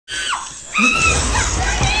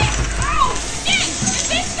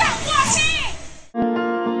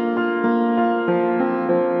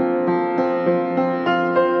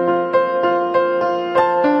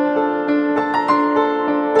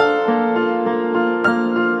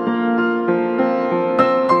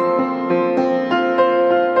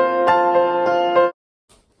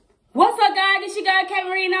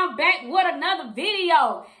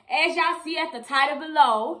at the title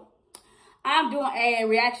below. I'm doing a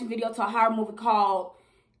reaction video to a horror movie called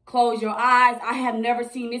Close Your Eyes. I have never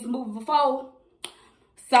seen this movie before,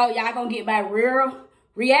 so y'all gonna get my real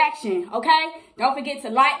reaction, okay? Don't forget to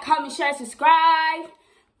like, comment, share, subscribe.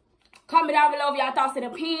 Comment down below if y'all thoughts and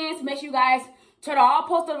opinions. Make sure you guys turn on all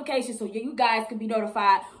post notifications so you guys can be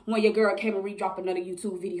notified when your girl came and re-drop another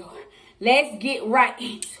YouTube video. Let's get right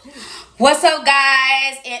into it. What's up,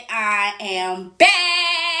 guys? And I am back.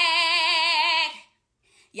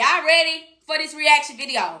 Y'all ready for this reaction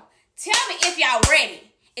video? Tell me if y'all ready.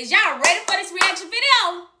 Is y'all ready for this reaction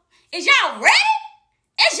video? Is y'all ready?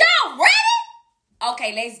 Is y'all ready?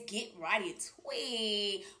 Okay, let's get right into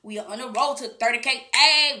it. We are on the road to 30K.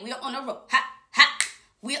 Hey, we are on the road. Ha, ha.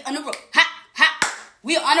 We are on the road. Ha, ha.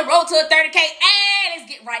 We are on the road to a 30K. Hey, let's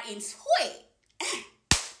get right into it.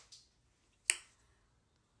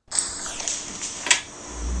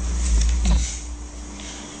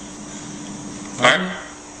 Martin?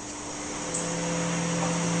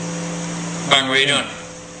 Martin, what are you doing?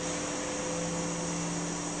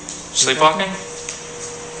 Sleepwalking?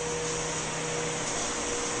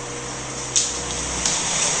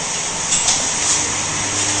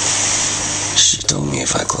 She told me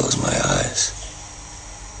if I close my eyes,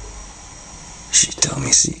 she'd tell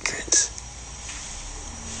me secrets.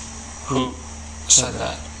 Who said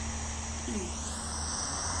that?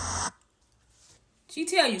 She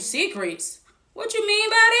tell you secrets? What you mean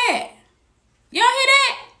by that? Y'all hear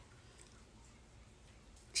that?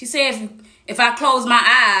 She said if I close my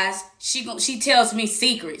eyes, she tells me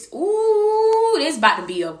secrets. Ooh, this about to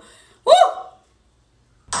be a woo.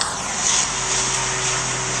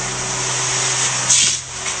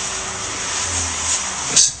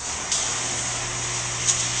 Listen.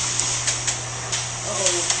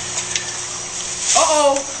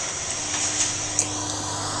 Uh-oh.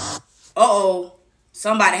 Uh-oh.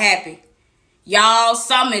 Somebody happy. Y'all,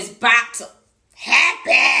 something's about to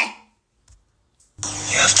happen.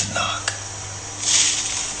 You have to knock.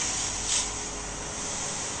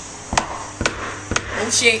 Oh,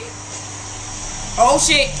 shit. Oh,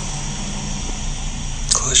 shit.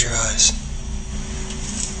 Close your eyes.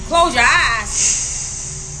 Close your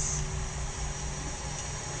eyes.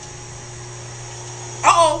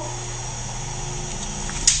 Uh-oh.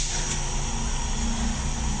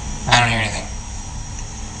 I don't hear anything.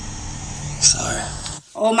 Sorry.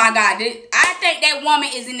 Oh, my God. I think that woman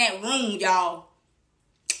is in that room, y'all.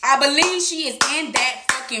 I believe she is in that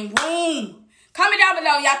fucking room. Comment down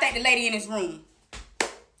below y'all think the lady in this room.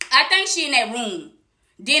 I think she in that room.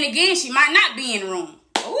 Then again, she might not be in the room.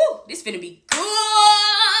 Ooh, this finna be good.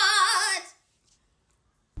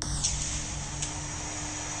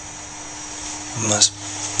 I must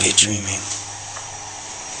be dreaming.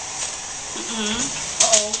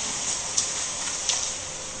 Uh-oh.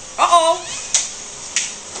 Uh-oh.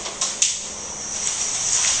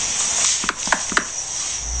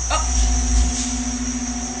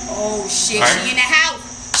 Oh, shit. Right. She in the house.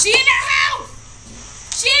 She in the house.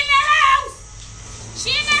 She in the house. She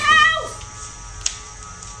in the house.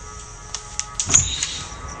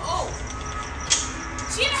 Oh.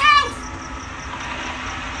 She in the house.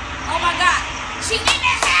 Oh, my God. She in the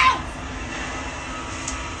house.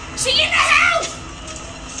 She in the house.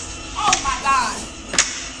 Oh, my God.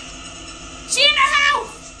 She in the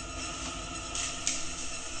house.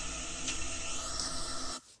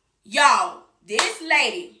 Y'all, this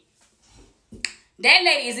lady. That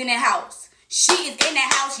lady is in that house. She is in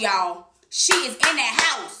that house, y'all. She is in that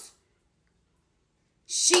house.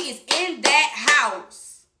 She is in that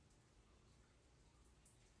house.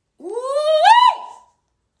 Woo!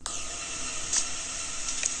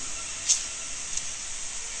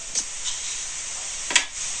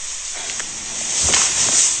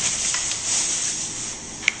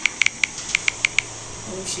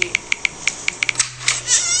 Oh, shit.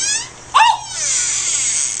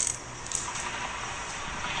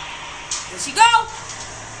 There she go.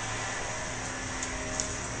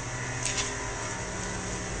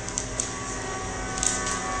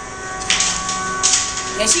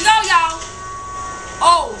 There she go, y'all.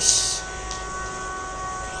 Oh,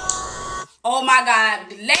 oh, my God.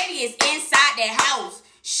 The lady is inside that house.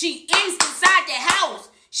 She is inside that house.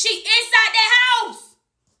 She inside that house.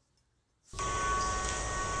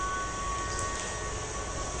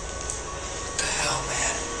 What the hell,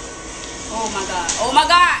 man? Oh, my God. Oh, my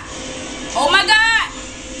God. Oh, my God.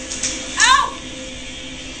 Oh.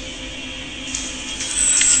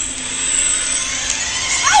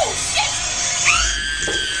 Oh, shit.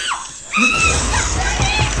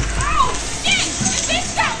 Oh, shit. The bitch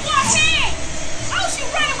got one hand. Oh, she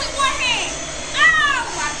running with one hand. Oh,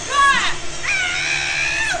 my God.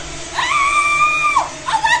 Oh. Oh.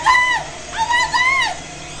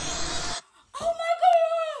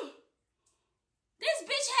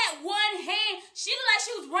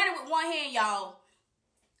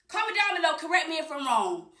 correct me if I'm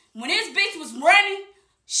wrong. When this bitch was running,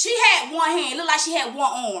 she had one hand. It looked like she had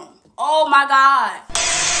one arm. Oh my God.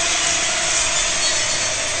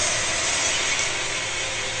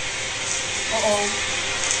 Uh-oh.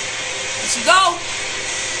 There she go.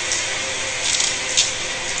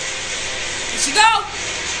 There she go.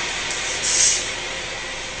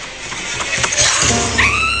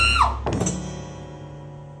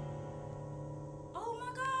 Oh my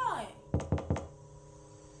God.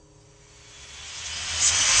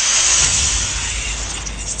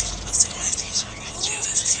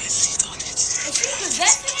 Is she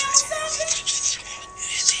possessing him or something?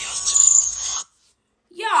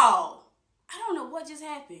 Y'all, I don't know what just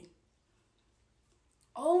happened.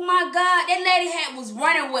 Oh my God, that lady was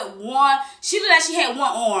running with one. She looked like she had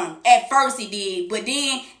one arm. At first it did, but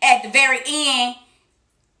then at the very end,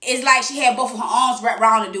 it's like she had both of her arms wrapped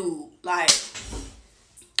around the dude. Like,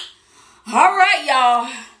 all right, y'all.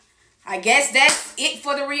 I guess that's it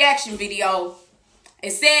for the reaction video.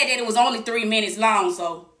 It said that it was only 3 minutes long,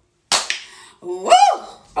 so. Woo!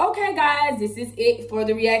 Okay, guys, this is it for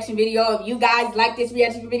the reaction video. If you guys like this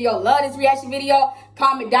reaction video, love this reaction video,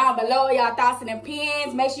 comment down below y'all thoughts and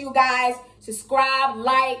opinions. Make sure you guys subscribe,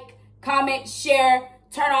 like, comment, share,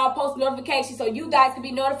 turn on post notifications so you guys can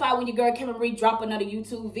be notified when your girl Kimmy Marie drop another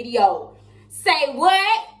YouTube video. Say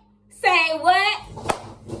what? Say what?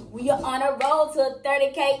 We are on a roll to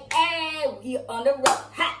 30K. Hey, we are on the roll.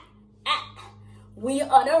 Ha! Ah. We are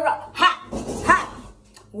on the roll. Ha! Ha!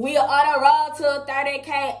 We are on a roll to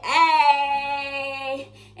 30K. Ay.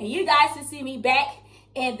 And you guys will see me back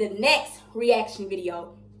in the next reaction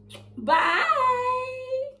video. Bye.